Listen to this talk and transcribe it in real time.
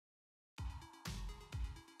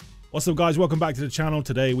What's up, guys? Welcome back to the channel.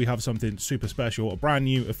 Today we have something super special, a brand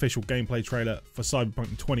new official gameplay trailer for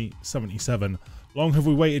Cyberpunk 2077. Long have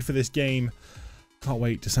we waited for this game. Can't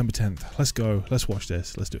wait. December 10th. Let's go. Let's watch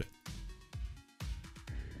this. Let's do it.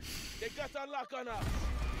 They got a lock on us.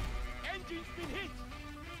 Engine's been hit.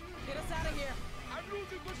 Get us out of here. I'm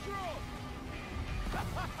losing control.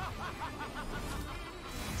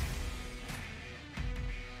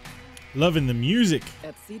 Loving the music.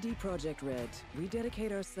 At CD Projekt Red, we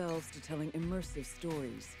dedicate ourselves to telling immersive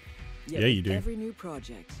stories. Yeah, you do. Every new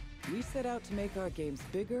project, we set out to make our games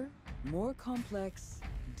bigger, more complex,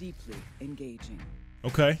 deeply engaging.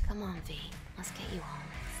 Okay. Come on, V. Let's get you home.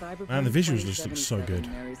 Cyberpunk Man, the visuals just look so good.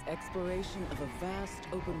 marries exploration of a vast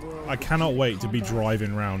open world. I cannot wait to be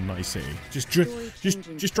driving around Night City. Just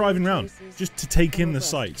driving around, just to take in the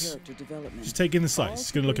sights. Just take in the sights.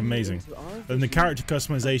 It's gonna look amazing. And the character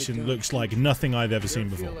customization looks like nothing I've ever seen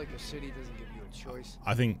before. Like the city doesn't give you a choice.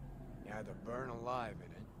 I think. You either burn alive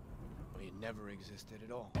in it, or you never existed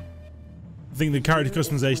at all. I think the character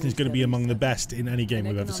customization is going to be among the best in any game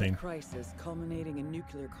we've ever seen. An economic crisis culminating in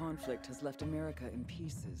nuclear conflict has left America in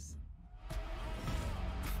pieces.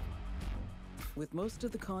 With most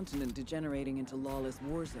of the continent degenerating into lawless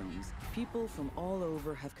war zones, people from all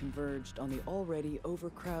over have converged on the already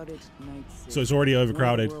overcrowded Night City. So it's already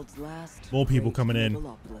overcrowded. More people coming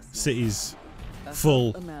in. Cities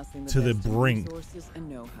full to the brink. And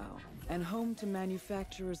know-how, and home to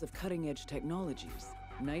manufacturers of cutting-edge technologies.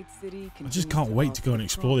 Night City I just can't wait to go and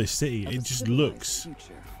explore this city. It just looks,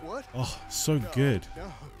 so good.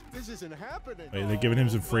 No, this isn't happening. Wait, they're giving him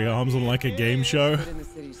some free arms on like a game show,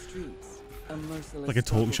 like a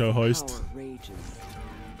talk show host.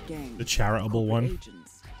 The charitable one.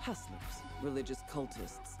 Agents, hustlers, religious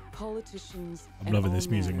cultists, politicians. I'm loving this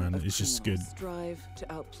music, man. It's just good. Strive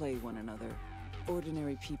to outplay one another.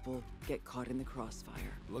 Ordinary people get caught in the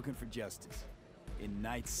crossfire. Looking for justice. In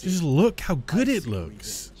Night City. Just look how good it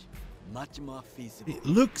looks. Much more feasible. It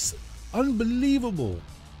looks unbelievable.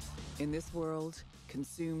 In this world,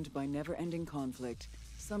 consumed by never-ending conflict,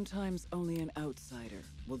 sometimes only an outsider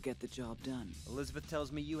will get the job done. Elizabeth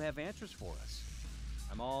tells me you have answers for us.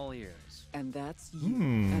 I'm all ears. And that's you,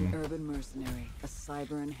 an urban mercenary, a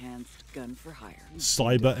cyber-enhanced gun for hire.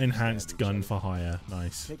 Cyber-enhanced gun for hire.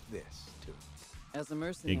 Nice. Take this, too. As a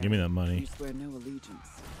mercenary, yeah, give me that money. You swear no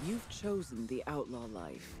allegiance. You've chosen the outlaw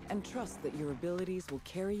life and trust that your abilities will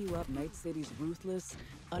carry you up Night City's ruthless.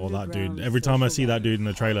 Oh, that dude! Every time I see that dude in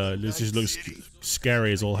the trailer, this just looks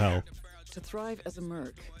scary as all hell. To thrive as a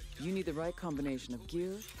merc, you need the right combination of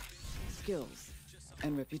gear, skills,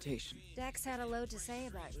 and reputation. Dex had a load to say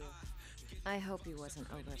about you. I hope he wasn't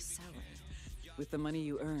overselling. With the money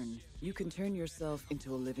you earn, you can turn yourself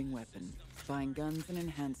into a living weapon, buying guns and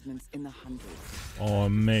enhancements in the hundreds. Oh,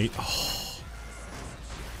 mate. Oh.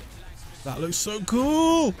 That looks so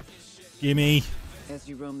cool. Gimme. As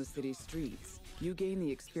you roam the city's streets, you gain the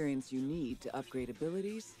experience you need to upgrade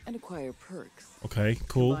abilities and acquire perks. Okay,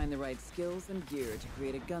 cool. Combine the right skills and gear to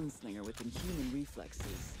create a gunslinger with inhuman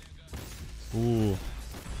reflexes. Ooh.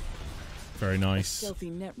 Very nice. A stealthy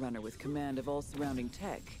netrunner with command of all surrounding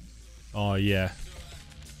tech. Oh yeah,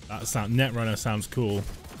 that Netrunner sounds cool.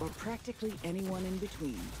 Or practically anyone in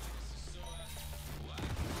between.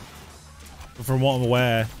 But from what I'm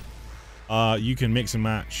aware, you can mix and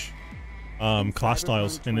match class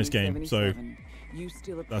styles in this game, so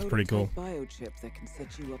that's pretty cool. Biochip that can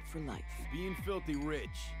set you up for life. Being filthy rich.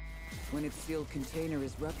 When its sealed container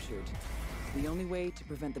is ruptured, the only way to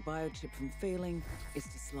prevent the biochip from failing is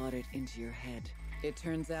to slot it into your head. It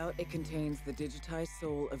turns out it contains the digitized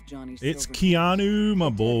soul of Johnny Silverhand. It's Keanu,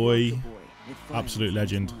 my boy. Absolute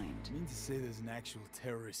legend. I mean to say there's an actual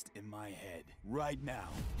terrorist in my head right now.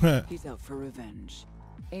 He's out for revenge.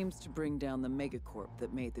 Aims to bring down the megacorp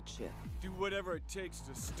that made the chip. Do whatever it takes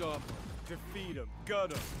to stop him, defeat him,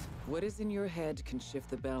 gut him. What is in your head can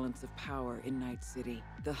shift the balance of power in Night City.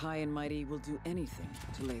 The high and mighty will do anything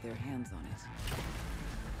to lay their hands on it.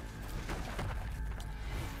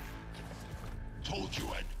 Told you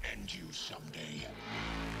I'd end you someday.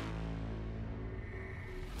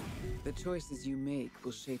 The choices you make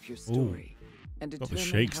will shape your story and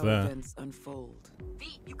determine how events unfold.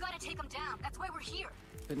 V, you gotta take him down. That's why we're here.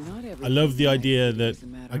 But not I love the idea that,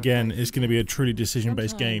 again, it's going to be a truly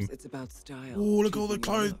decision-based game. It's about style. Oh, look at all the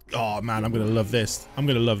clothes. Oh, man, I'm going to love this. I'm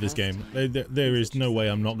going to love this game. There is no way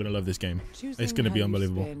I'm not going to love this game. It's going to be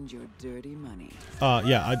unbelievable.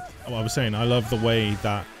 Yeah, I was saying, I love the way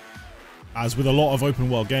that, as with a lot of open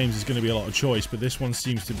world games, there's going to be a lot of choice, but this one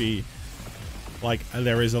seems to be Like,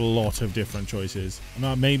 there is a lot of different choices.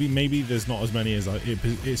 Now, maybe there's not as many as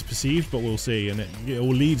it's perceived, but we'll see. And it will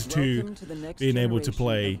lead to being able to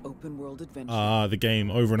play the game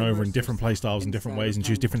over and over in different playstyles and different ways and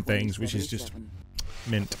choose different things, which is just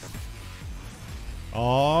mint.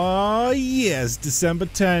 Oh yes, December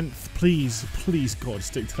 10th. Please, please, God,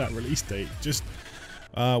 stick to that release date. Just,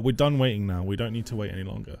 we're done waiting now. We don't need to wait any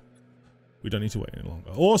longer. We don't need to wait any longer.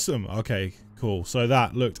 Awesome. Okay, cool. So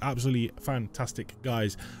that looked absolutely fantastic,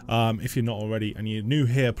 guys. If you're not already and you're new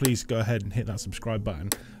here, please go ahead and hit that subscribe button.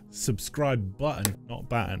 Subscribe button, not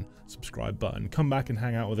baton. Subscribe button. Come back and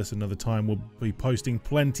hang out with us another time. We'll be posting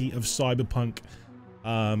plenty of Cyberpunk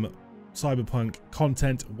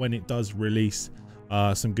content when it does release.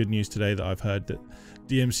 Some good news today that I've heard that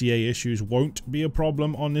DMCA issues won't be a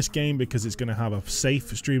problem on this game because it's going to have a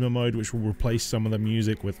safe streamer mode which will replace some of the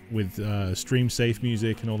music with stream safe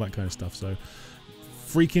music and all that kind of stuff. So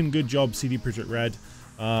freaking good job, CD Projekt Red.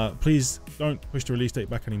 Please don't push the release date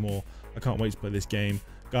back anymore. I can't wait to play this game.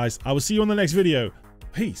 Guys, I will see you on the next video.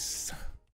 Peace.